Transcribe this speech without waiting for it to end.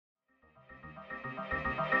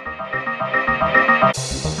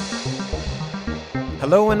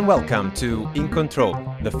Hello and welcome to In Control,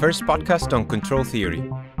 the first podcast on control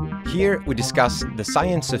theory. Here we discuss the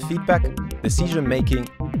science of feedback, decision making,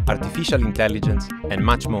 artificial intelligence, and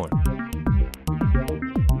much more.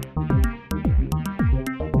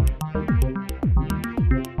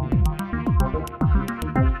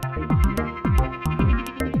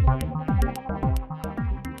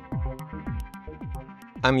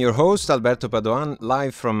 I'm your host, Alberto Padoan,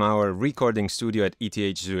 live from our recording studio at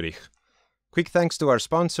eth Zurich. Quick thanks to our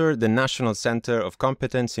sponsor, the National Centre of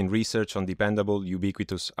Competence in Research on Dependable,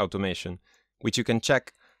 Ubiquitous Automation, which you can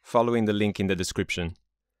check following the link in the description.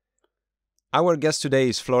 Our guest today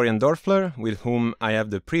is Florian Dörfler, with whom I have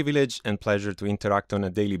the privilege and pleasure to interact on a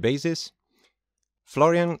daily basis.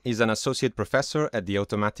 Florian is an associate professor at the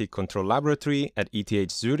Automatic Control Laboratory at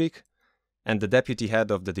eth Zurich and the deputy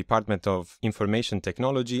head of the Department of Information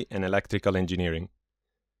Technology and Electrical Engineering.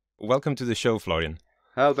 Welcome to the show, Florian.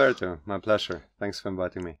 Hi, Alberto. My pleasure. Thanks for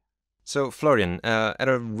inviting me. So, Florian, at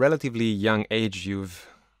a relatively young age, you've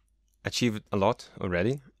achieved a lot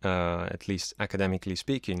already, at least academically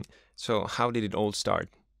speaking. So, how did it all start?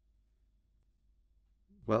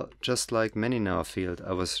 Well, just like many in our field,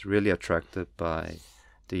 I was really attracted by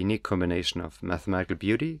the unique combination of mathematical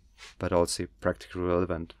beauty, but also practically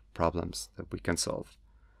relevant problems that we can solve.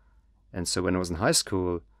 And so when I was in high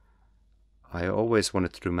school, I always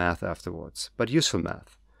wanted to do math afterwards, but useful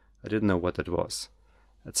math. I didn't know what that was.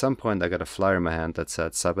 At some point I got a flyer in my hand that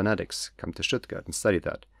said cybernetics, come to Stuttgart and study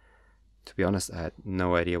that. To be honest, I had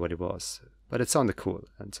no idea what it was, but it sounded cool,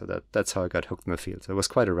 and so that's how I got hooked in the field. So it was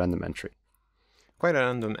quite a random entry. Quite a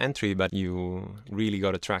random entry, but you really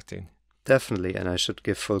got attracted. Definitely, and I should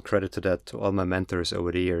give full credit to that to all my mentors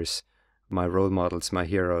over the years. My role models, my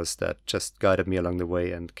heroes that just guided me along the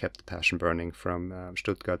way and kept the passion burning from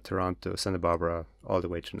Stuttgart, Toronto, Santa Barbara, all the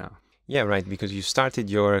way to now. Yeah, right, because you started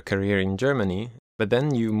your career in Germany, but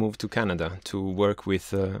then you moved to Canada to work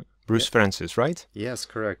with Bruce Francis, right? Yes,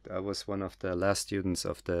 correct. I was one of the last students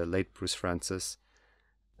of the late Bruce Francis,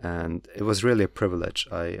 and it was really a privilege.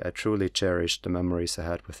 I truly cherished the memories I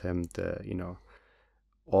had with him,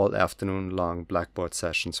 all afternoon long blackboard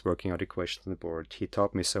sessions working out equations on the board. He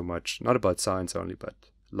taught me so much, not about science only, but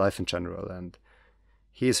life in general, and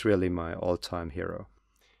he is really my all-time hero.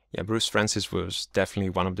 Yeah, Bruce Francis was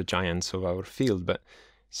definitely one of the giants of our field, but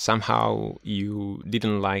somehow you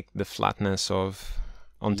didn't like the flatness of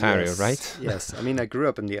Ontario, Yes, right? Yes, I mean, I grew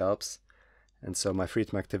up in the Alps, and so my free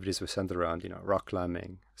time activities were centered around, rock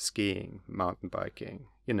climbing, skiing, mountain biking,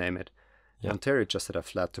 you name it. Yeah. Ontario just had a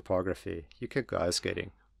flat topography. You could go ice skating,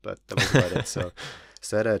 but that was about it. So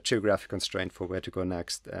I had a geographic constraint for where to go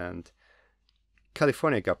next, and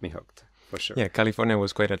California got me hooked, for sure. Yeah, California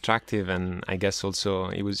was quite attractive, and I guess also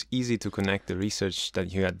it was easy to connect the research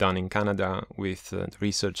that you had done in Canada with the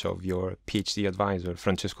research of your PhD advisor,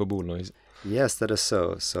 Francesco Bullo. Yes, that is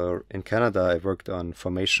so. So in Canada, I worked on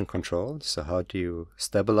formation control. So how do you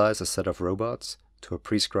stabilize a set of robots to a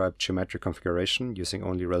prescribed geometric configuration using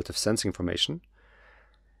only relative sensing information?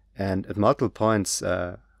 And at multiple points,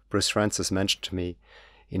 Bruce Francis mentioned to me,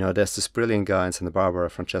 there's this brilliant guy in Santa Barbara,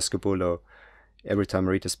 Francesco Bullo. Every time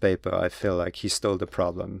I read his paper, I feel like he stole the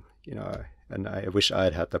problem, and I wish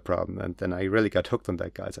I had that problem. And then I really got hooked on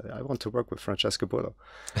that guy. I said, I want to work with Francesco Bullo.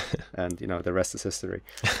 And, the rest is history.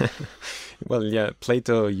 Well, yeah,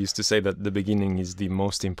 Plato used to say that the beginning is the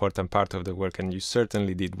most important part of the work, and you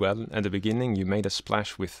certainly did well at the beginning. You made a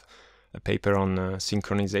splash with a paper on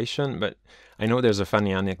synchronization, but I know there's a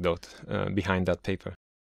funny anecdote behind that paper.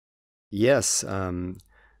 Yes.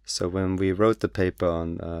 So when we wrote the paper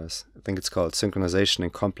on, I think it's called Synchronization in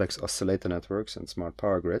Complex Oscillator Networks and Smart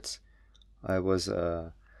Power Grids, I was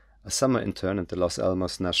a summer intern at the Los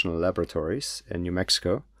Alamos National Laboratories in New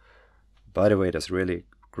Mexico. By the way, there's really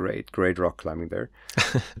great rock climbing there.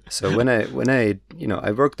 So when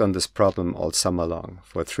I worked on this problem all summer long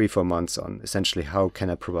for 3-4 months on essentially how can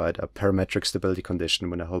I provide a parametric stability condition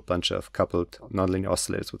when a whole bunch of coupled nonlinear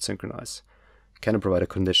oscillators would synchronize. Can I provide a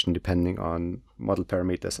condition depending on model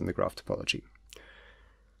parameters and the graph topology?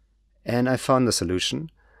 And I found the solution.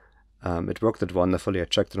 It worked out wonderfully. I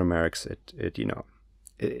checked the numerics.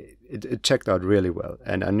 It checked out really well.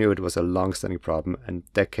 And I knew it was a long-standing problem,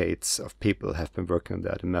 and decades of people have been working on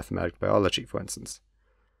that in mathematical biology, for instance.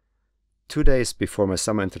 2 days before my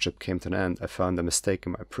summer internship came to an end, I found a mistake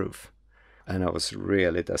in my proof. And I was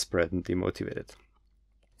really desperate and demotivated.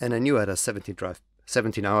 And I knew I had a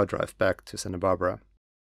 17-hour drive back to Santa Barbara.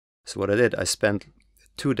 So what I did, I spent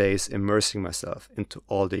 2 days immersing myself into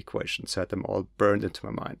all the equations. I had them all burned into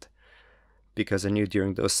my mind. Because I knew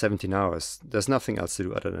during those 17 hours, there's nothing else to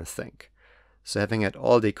do other than think. So having had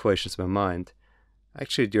all the equations in my mind,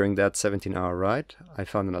 Actually, during that 17-hour ride, I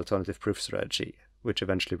found an alternative proof strategy, which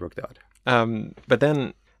eventually worked out. But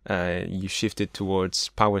then you shifted towards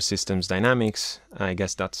power systems dynamics. I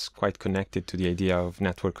guess that's quite connected to the idea of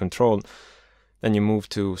network control. Then you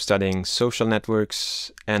moved to studying social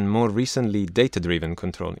networks and more recently data-driven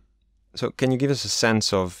control. So can you give us a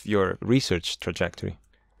sense of your research trajectory?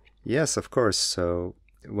 Yes, of course. So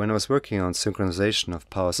when I was working on synchronization of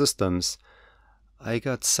power systems, I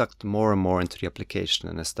got sucked more and more into the application,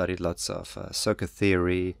 and I studied lots of circuit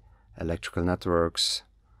theory, electrical networks,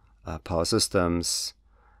 power systems,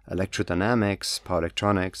 electrodynamics, power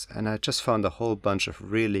electronics, and I just found a whole bunch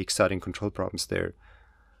of really exciting control problems there,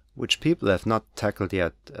 which people have not tackled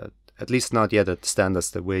yet, at least not yet at the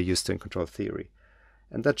standards that we're used to in control theory.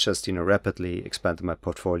 And that just, rapidly expanded my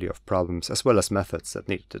portfolio of problems as well as methods that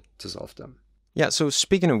needed to solve them. Yeah, so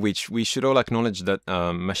speaking of which, we should all acknowledge that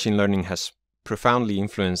machine learning has profoundly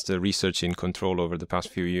influenced the research in control over the past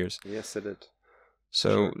few years. Yes, it did.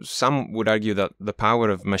 So some would argue that the power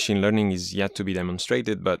of machine learning is yet to be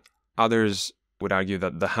demonstrated, but others would argue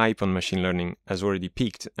that the hype on machine learning has already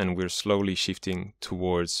peaked and we're slowly shifting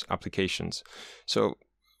towards applications. So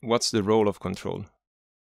what's the role of control?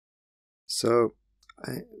 So,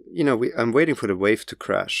 I'm waiting for the wave to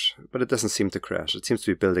crash, but it doesn't seem to crash. It seems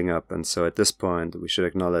to be building up, and so at this point, we should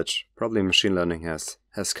acknowledge probably machine learning has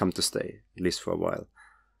come to stay, at least for a while.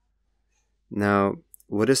 Now,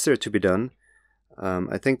 what is there to be done?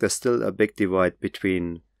 I think there's still a big divide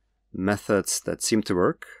between methods that seem to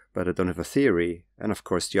work, but I don't have a theory, and of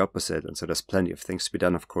course the opposite, and so there's plenty of things to be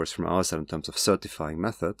done, of course, from our side in terms of certifying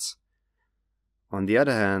methods. On the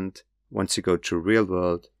other hand, once you go to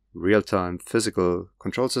real-world, real-time physical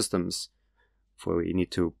control systems, where you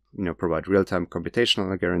need to provide real-time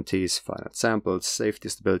computational guarantees, finite samples, safety,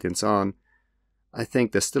 stability, and so on, I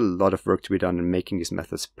think there's still a lot of work to be done in making these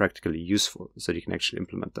methods practically useful so that you can actually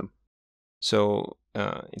implement them. So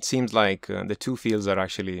it seems like the two fields are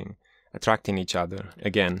actually attracting each other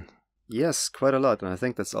again. Yes, quite a lot. And I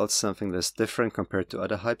think that's also something that's different compared to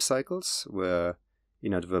other hype cycles where,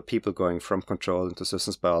 there were people going from control into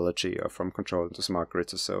systems biology or from control into smart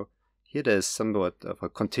grids or so. Here there's somewhat of a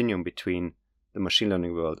continuum between the machine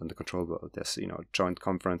learning world and the control world. There's, joint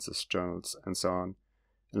conferences, journals, and so on,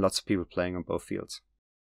 and lots of people playing on both fields.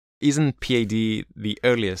 Isn't PAD the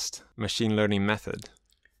earliest machine learning method?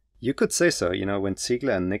 You could say so. When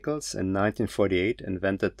Ziegler and Nichols in 1948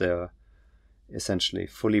 invented their essentially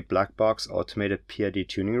fully black box automated PID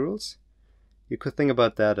tuning rules, you could think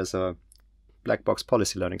about that as a black box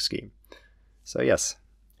policy learning scheme. So yes,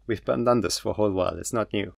 we've done this for a whole while. It's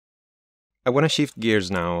not new. I want to shift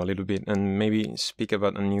gears now a little bit and maybe speak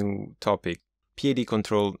about a new topic. PID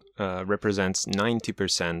control represents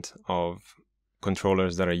 90% of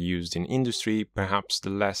controllers that are used in industry. Perhaps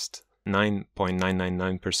the last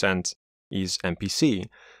 9.999% is MPC.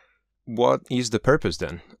 What is the purpose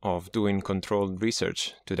then of doing controlled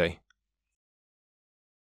research today?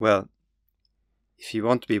 Well, if you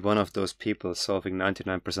want to be one of those people solving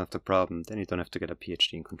 99% of the problem, then you don't have to get a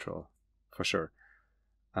PhD in control, for sure.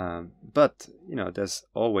 But, there's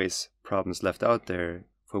always problems left out there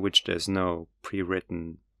for which there's no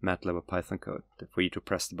pre-written MATLAB or Python code for you to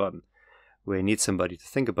press the button, where you need somebody to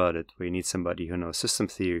think about it, where you need somebody who knows system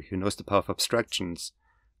theory, who knows the power of abstractions,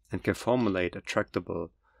 and can formulate a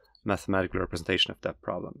tractable mathematical representation of that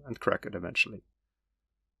problem and crack it eventually.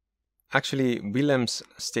 Actually, Willems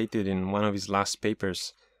stated in one of his last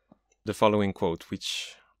papers the following quote,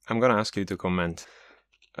 which I'm going to ask you to comment.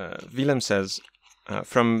 Willems says,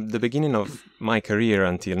 from the beginning of my career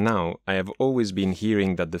until now, I have always been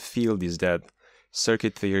hearing that the field is dead,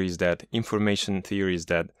 circuit theory is dead, information theory is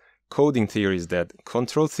dead, coding theory is dead,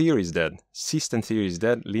 control theory is dead, system theory is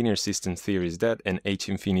dead, linear system theory is dead, and H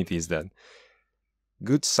infinity is dead.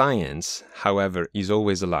 Good science, however, is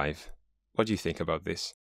always alive. What do you think about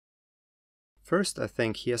this? First, I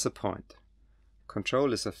think he has a point.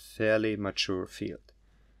 Control is a fairly mature field.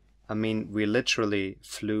 I mean, we literally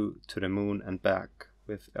flew to the moon and back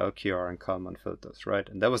with LQR and Kalman filters, right?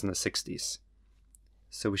 And that was in the 60s.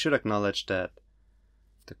 So we should acknowledge that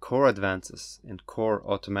the core advances in core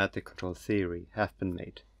automatic control theory have been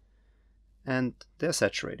made. And they're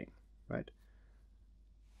saturating, right?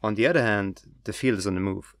 On the other hand, the field is on the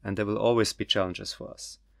move, and there will always be challenges for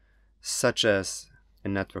us, such as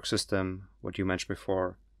in network system, what you mentioned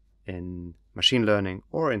before, in machine learning,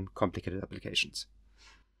 or in complicated applications.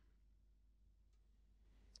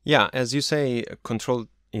 Yeah, as you say, control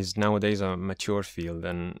is nowadays a mature field,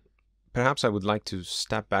 and perhaps I would like to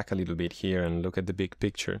step back a little bit here and look at the big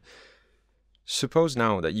picture. Suppose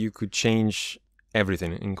now that you could change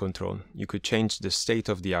everything in control. You could change the state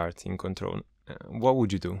of the art in control. what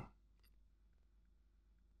would you do?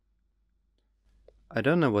 I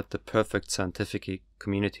don't know what the perfect scientific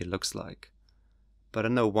community looks like, but I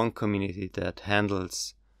know one community that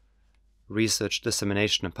handles research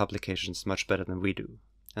dissemination and publications much better than we do,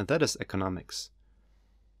 and that is economics.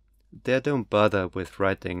 They don't bother with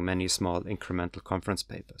writing many small incremental conference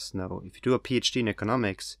papers. No, if you do a PhD in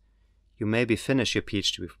economics, you maybe finish your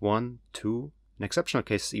PhD with 1, 2, in exceptional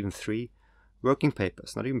cases even 3, working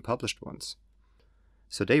papers, not even published ones.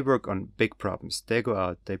 So they work on big problems. They go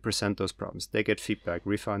out, they present those problems, they get feedback,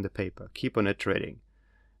 refine the paper, keep on iterating.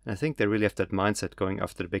 And I think they really have that mindset going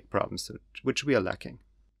after the big problems, which we are lacking.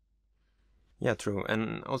 Yeah, true.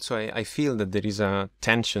 And also I feel that there is a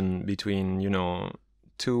tension between,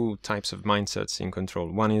 two types of mindsets in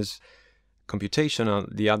control. One is computational,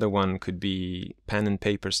 the other one could be pen and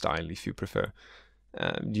paper style, if you prefer.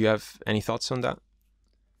 Do you have any thoughts on that?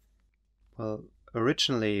 Well,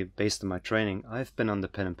 originally, based on my training, I've been on the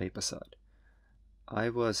pen and paper side. I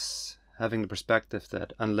was having the perspective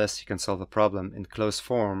that unless you can solve a problem in closed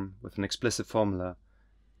form with an explicit formula,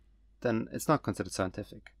 then it's not considered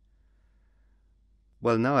scientific.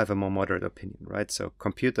 Well, now I have a more moderate opinion, right? So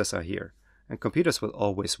computers are here, and computers will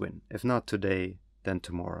always win. If not today, then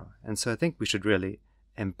tomorrow. And so I think we should really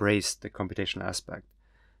embrace the computational aspect.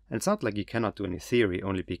 And it's not like you cannot do any theory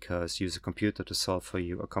only because you use a computer to solve for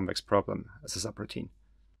you a complex problem as a subroutine.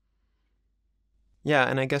 Yeah,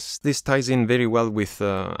 and I guess this ties in very well with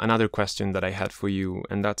another question that I had for you,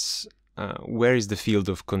 and that's where is the field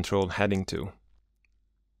of control heading to?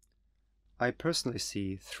 I personally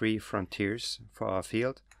see 3 frontiers for our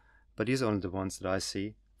field, but these are only the ones that I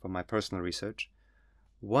see from my personal research.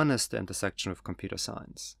 One is the intersection of computer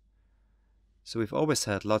science. So we've always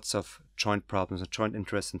had lots of joint problems and joint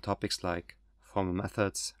interests in topics like formal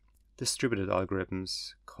methods, distributed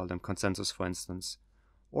algorithms, call them consensus for instance,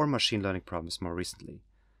 or machine learning problems more recently.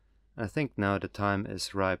 And I think now the time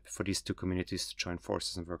is ripe for these 2 communities to join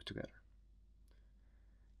forces and work together.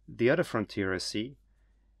 The other frontier I see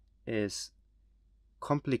is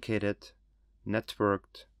complicated,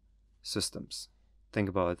 networked systems. Think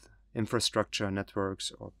about infrastructure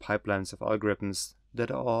networks or pipelines of algorithms that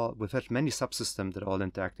are all, we've had many subsystems that are all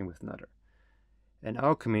interacting with another. And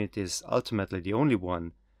our community is ultimately the only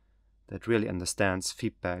one that really understands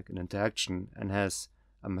feedback and interaction and has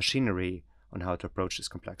a machinery on how to approach this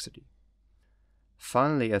complexity.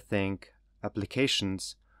 Finally, I think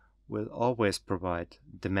applications will always provide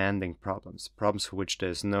demanding problems for which there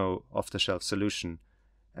is no off-the-shelf solution,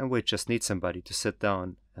 and we just need somebody to sit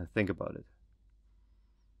down and think about it.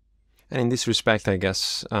 And in this respect, I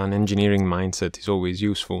guess an engineering mindset is always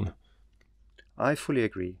useful. I fully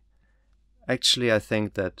agree. Actually, I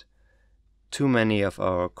think that too many of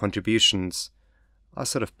our contributions are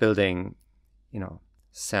sort of building,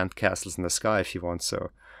 sand castles in the sky, if you want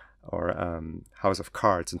so, or house of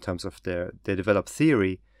cards in terms of they develop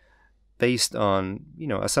theory based on,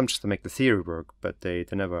 assumptions to make the theory work, but they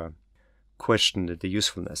never question the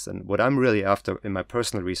usefulness. And what I'm really after in my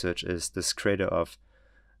personal research is this creator of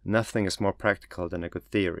nothing is more practical than a good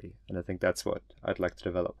theory. And I think that's what I'd like to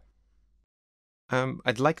develop.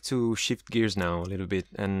 I'd like to shift gears now a little bit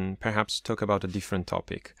and perhaps talk about a different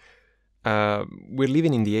topic. We're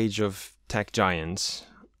living in the age of tech giants.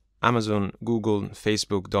 Amazon, Google,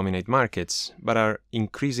 Facebook dominate markets, but are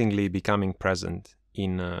increasingly becoming present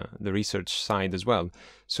in the research side as well.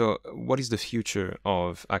 So what is the future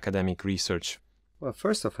of academic research? Well,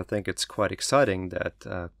 first off, I think it's quite exciting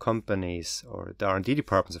that companies or the R&D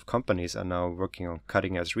departments of companies are now working on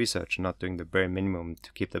cutting-edge research and not doing the bare minimum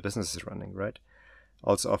to keep their businesses running, right?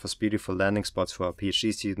 Also offers beautiful landing spots for our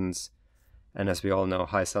PhD students, and as we all know,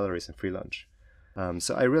 high salaries and free lunch.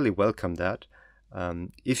 So I really welcome that.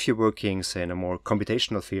 If you're working, say, in a more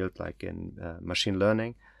computational field, like in machine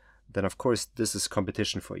learning, then of course this is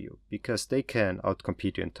competition for you, because they can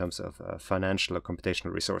outcompete you in terms of financial or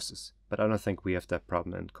computational resources. But I don't think we have that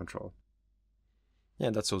problem in control.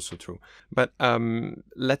 Yeah, that's also true. But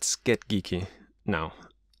let's get geeky now.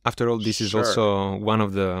 After all, this is also one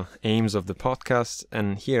of the aims of the podcast,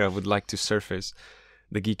 and here I would like to surface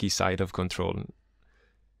the geeky side of control.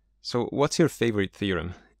 So what's your favorite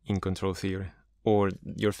theorem in control theory, or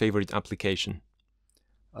your favorite application?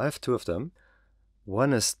 I have 2 of them.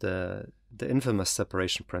 One is the infamous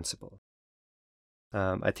separation principle.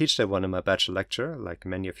 I teach that one in my bachelor lecture, like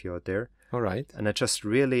many of you out there. All right. And I just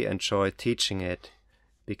really enjoy teaching it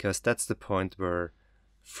because that's the point where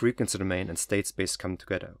frequency domain and state space come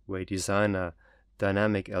together, where you design a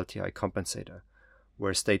dynamic LTI compensator,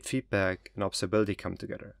 where state feedback and observability come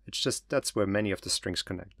together. It's just, that's where many of the strings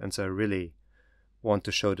connect. And so I really want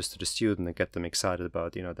to show this to the student and get them excited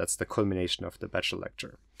about, that's the culmination of the bachelor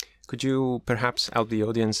lecture. Could you perhaps help the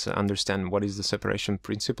audience understand what is the separation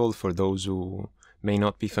principle for those who may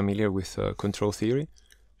not be familiar with control theory?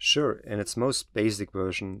 Sure. In its most basic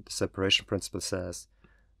version, the separation principle says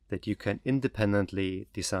that you can independently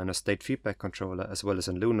design a state feedback controller as well as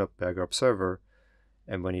a Luna-Berger observer,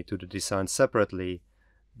 and when you do the design separately,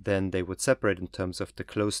 then they would separate in terms of the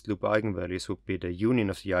closed loop eigenvalues would be the union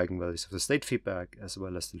of the eigenvalues of the state feedback as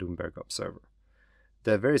well as the Luna-Berger observer.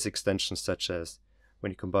 There are various extensions such as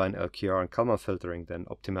when you combine LQR and Kalman filtering, then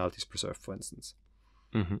optimality is preserved, for instance.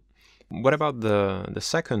 Mm-hmm. What about the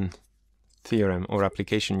second theorem or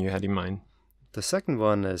application you had in mind? The second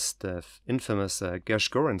one is the infamous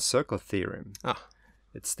Gershgorin circle theorem.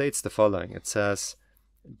 It states the following. It says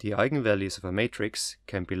the eigenvalues of a matrix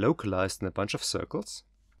can be localized in a bunch of circles,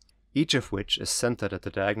 each of which is centered at the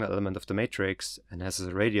diagonal element of the matrix and has as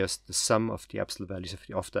a radius the sum of the absolute values of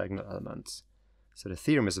the off-diagonal elements. So the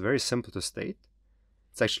theorem is very simple to state.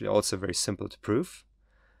 It's actually also very simple to prove,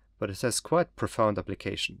 but it has quite profound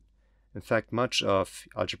application. In fact, much of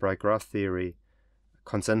algebraic graph theory,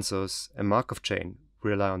 consensus, and Markov chain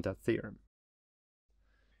rely on that theorem.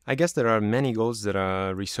 I guess there are many goals that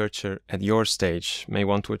a researcher at your stage may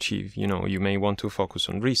want to achieve. You may want to focus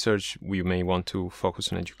on research, you may want to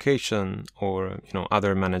focus on education, or,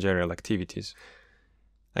 other managerial activities.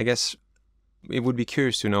 I guess it would be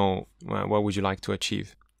curious to know what would you like to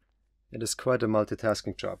achieve? It is quite a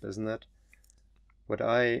multitasking job, isn't it? What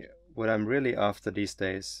I'm really after these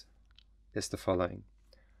days is the following.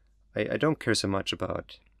 I don't care so much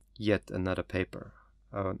about yet another paper,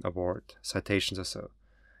 award, citations or so,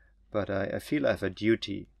 but I feel I have a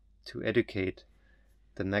duty to educate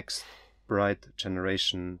the next bright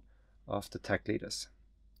generation of the tech leaders.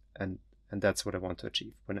 And that's what I want to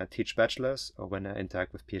achieve. When I teach bachelors or when I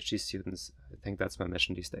interact with PhD students, I think that's my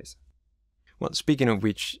mission these days. Well, speaking of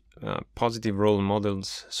which, positive role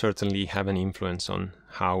models certainly have an influence on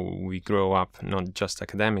how we grow up, not just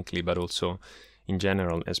academically, but also in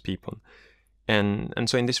general as people. And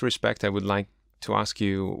so in this respect, I would like to ask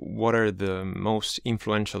you, what are the most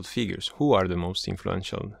influential figures? Who are the most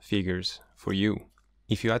influential figures for you,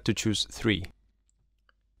 if you had to choose three?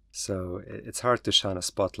 So it's hard to shine a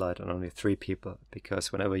spotlight on only three people,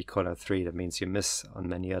 because whenever you call out three, that means you miss on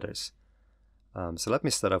many others. So let me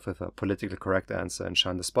start off with a politically correct answer and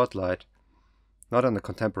shine the spotlight, not on a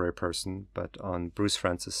contemporary person, but on Bruce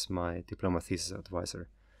Francis, my diploma thesis advisor.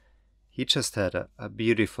 He just had a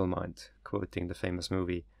beautiful mind, quoting the famous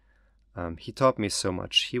movie. He taught me so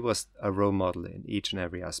much. He was a role model in each and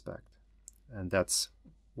every aspect. And that's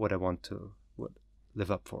what I want to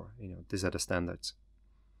live up for. These are the standards.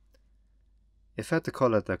 If I had to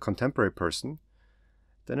call it a contemporary person,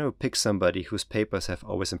 then I would pick somebody whose papers have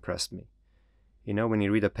always impressed me. When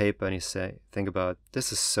you read a paper and you think about,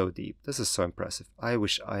 this is so deep, this is so impressive, I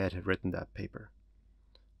wish I had written that paper.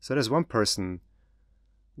 So there's one person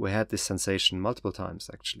who had this sensation multiple times,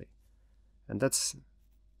 actually. And that's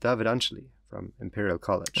David Anjali from Imperial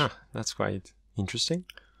College. That's quite interesting.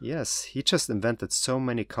 Yes, he just invented so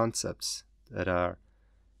many concepts that are,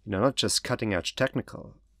 not just cutting-edge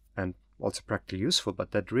technical and also practically useful, but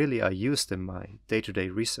that really are used in my day-to-day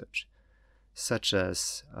research, such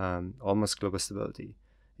as almost global stability,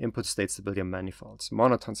 input state stability on manifolds,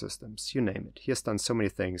 monotone systems, you name it. He has done so many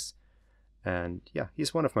things, and yeah,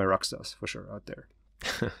 he's one of my rock stars for sure out there.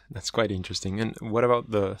 That's quite interesting. And what about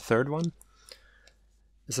the third one?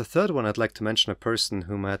 As a third one, I'd like to mention a person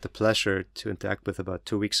whom I had the pleasure to interact with about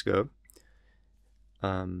 2 weeks ago.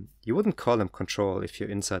 You wouldn't call him control if you're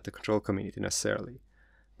inside the control community necessarily,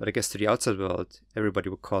 but I guess to the outside world, everybody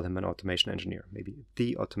would call him an automation engineer, maybe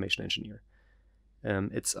the automation engineer.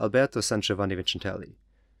 It's Alberto Sangiovanni Vincentelli.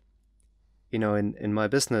 In my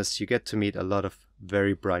business, you get to meet a lot of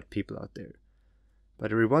very bright people out there.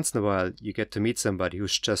 But every once in a while, you get to meet somebody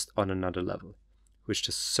who's just on another level, who's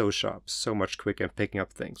just so sharp, so much quicker at picking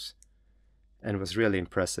up things. And it was really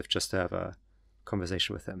impressive just to have a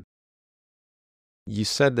conversation with him. You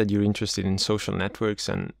said that you're interested in social networks,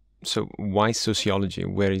 and so why sociology?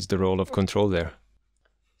 Where is the role of control there?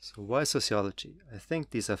 So why sociology? I think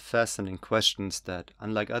these are fascinating questions that,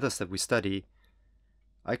 unlike others that we study,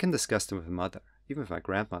 I can discuss them with my mother, even with my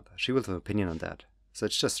grandmother. She will have an opinion on that. So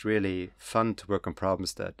it's just really fun to work on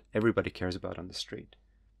problems that everybody cares about on the street.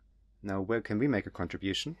 Now, where can we make a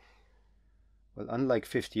contribution? Well, unlike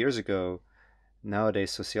 50 years ago,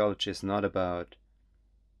 nowadays sociology is not about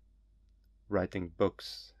writing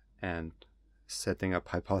books and setting up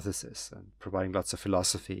hypotheses and providing lots of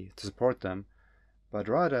philosophy to support them, but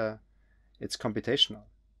rather it's computational.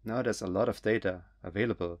 Now there's a lot of data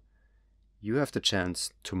available. you have the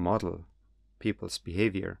chance to model people's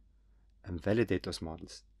behavior and validate those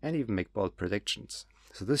models and even make bold predictions.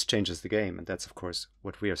 So this changes the game, and that's of course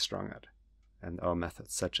what we are strong at, and our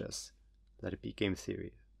methods such as let it be game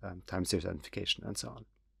theory, time series identification, and so on.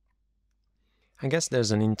 I guess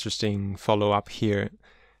there's an interesting follow-up here.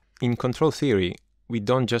 In control theory, we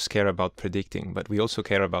don't just care about predicting, but we also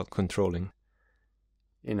care about controlling.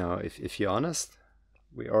 You know, if you're honest,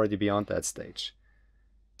 we're already beyond that stage.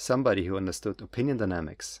 Somebody who understood opinion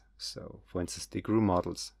dynamics, so for instance the GRU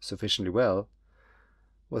models, sufficiently well,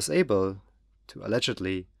 was able to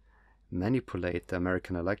allegedly manipulate the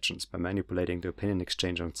American elections by manipulating the opinion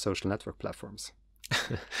exchange on social network platforms.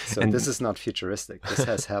 So this is not futuristic. This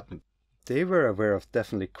has happened. They were aware of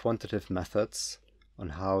definitely quantitative methods on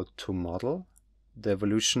how to model the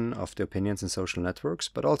evolution of the opinions in social networks,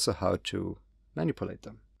 but also how to manipulate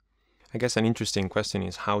them. I guess an interesting question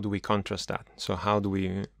is, how do we contrast that? So how do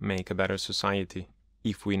we make a better society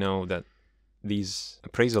if we know that these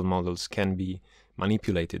appraisal models can be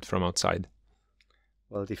manipulated from outside?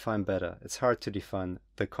 Well, define better. It's hard to define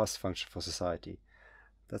the cost function for society.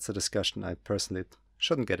 That's a discussion I personally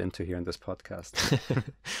shouldn't get into here in this podcast.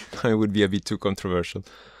 It would be a bit too controversial.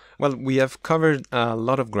 Well, we have covered a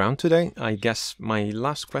lot of ground today. I guess my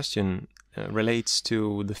last question relates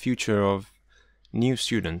to the future of new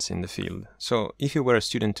students in the field. So if you were a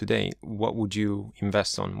student today, what would you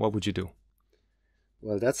invest on? What would you do?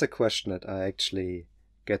 Well, that's a question that I actually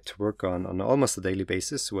get to work on almost a daily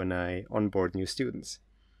basis when I onboard new students.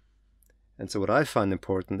 And so what I find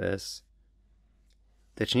important is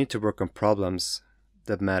that you need to work on problems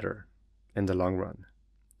that matter in the long run.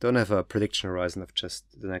 Don't have a prediction horizon of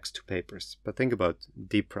just the next 2 papers, but think about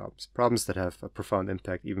deep problems, problems that have a profound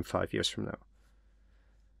impact even 5 years from now.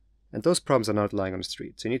 And those problems are not lying on the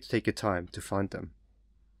street, so you need to take your time to find them.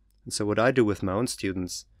 And so what I do with my own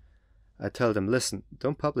students, I tell them, listen,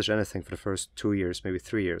 don't publish anything for the first 2 years, maybe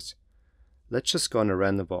 3 years. Let's just go on a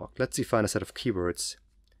random walk. Let's define a set of keywords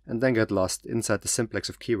and then get lost inside the simplex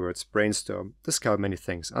of keywords, brainstorm, discover many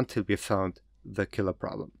things until we have found the killer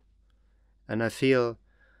problem. And I feel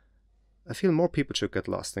more people should get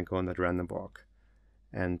lost and go on that random walk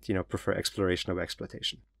and, prefer exploration over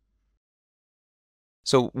exploitation.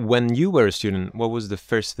 So when you were a student, what was the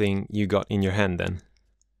first thing you got in your hand then?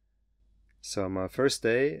 So my first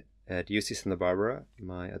day at UC Santa Barbara,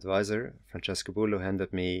 my advisor, Francesco Bullo,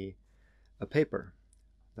 handed me a paper.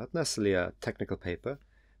 Not necessarily a technical paper,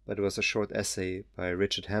 but it was a short essay by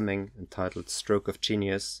Richard Hamming entitled Stroke of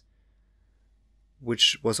Genius,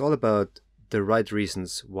 which was all about the right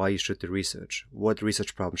reasons why you should do research. What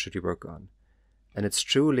research problem should you work on? And it's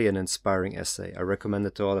truly an inspiring essay. I recommend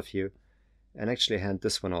it to all of you. And actually I hand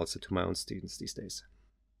this one also to my own students these days.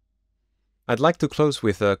 I'd like to close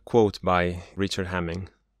with a quote by Richard Hamming.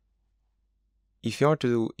 If you are to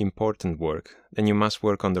do important work, then you must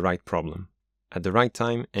work on the right problem, at the right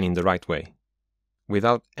time and in the right way.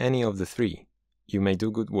 Without any of the 3, you may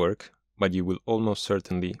do good work, but you will almost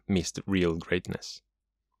certainly miss the real greatness.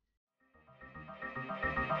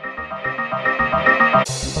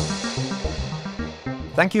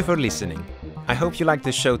 Thank you for listening. I hope you liked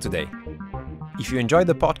the show today. If you enjoyed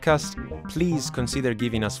the podcast, please consider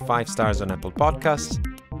giving us 5 stars on Apple Podcasts,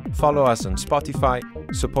 follow us on Spotify,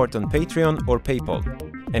 support on Patreon or PayPal,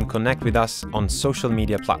 and connect with us on social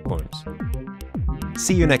media platforms.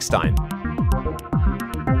 See you next time.